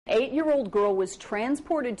8-year-old girl was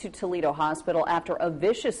transported to Toledo Hospital after a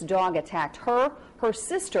vicious dog attacked her, her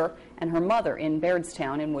sister, and her mother in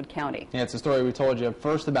Bairdstown in Wood County. Yeah, it's a story we told you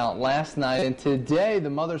first about last night, and today the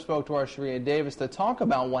mother spoke to our Sharia Davis to talk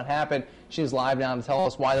about what happened. She's live now to tell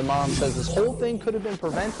us why the mom says this whole thing could have been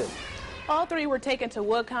prevented. All three were taken to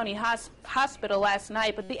Wood County Hospital last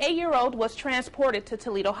night, but the 8-year-old was transported to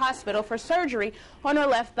Toledo Hospital for surgery on her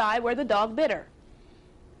left thigh where the dog bit her.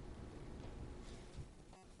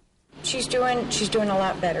 She's doing a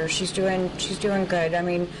lot better. She's doing good. I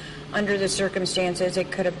mean, under the circumstances,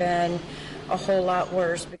 it could have been a whole lot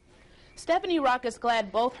worse. Stephanie Rock is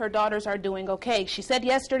glad both her daughters are doing okay. She said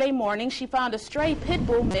yesterday morning she found a stray pit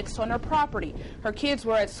bull mix on her property. Her kids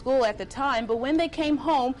were at school at the time, but when they came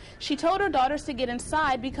home, she told her daughters to get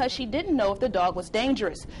inside because she didn't know if the dog was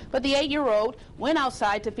dangerous. But the 8-year-old went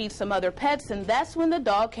outside to feed some other pets, and that's when the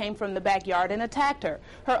dog came from the backyard and attacked her.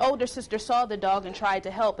 Her older sister saw the dog and tried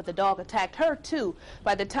to help, but the dog attacked her too.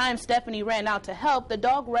 By the time Stephanie ran out to help, the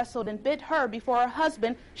dog wrestled and bit her before her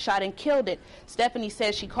husband shot and killed it. Stephanie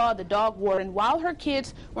says she called the dog warden while her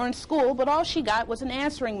kids were in school, but all she got was an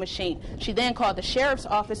answering machine. She then called the sheriff's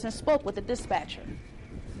office and spoke with the dispatcher.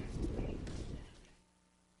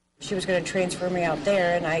 She was going to transfer me out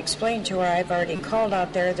there, and I explained to her I've already called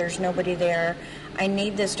out there. There's nobody there. I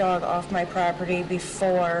need this dog off my property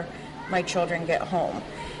before my children get home.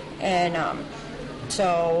 And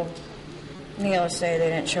so, needless to say, they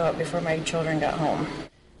didn't show up before my children got home.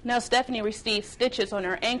 Now, Stephanie received stitches on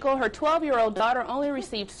her ankle. Her 12-year-old daughter only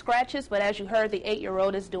received scratches, but as you heard, the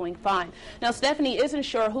 8-year-old is doing fine. Now, Stephanie isn't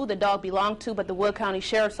sure who the dog belonged to, but the Wood County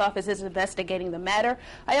Sheriff's Office is investigating the matter.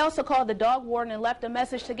 I also called the dog warden and left a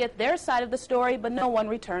message to get their side of the story, but no one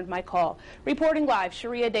returned my call. Reporting live,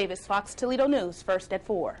 Sharia Davis, Fox Toledo News, first at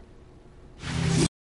 4.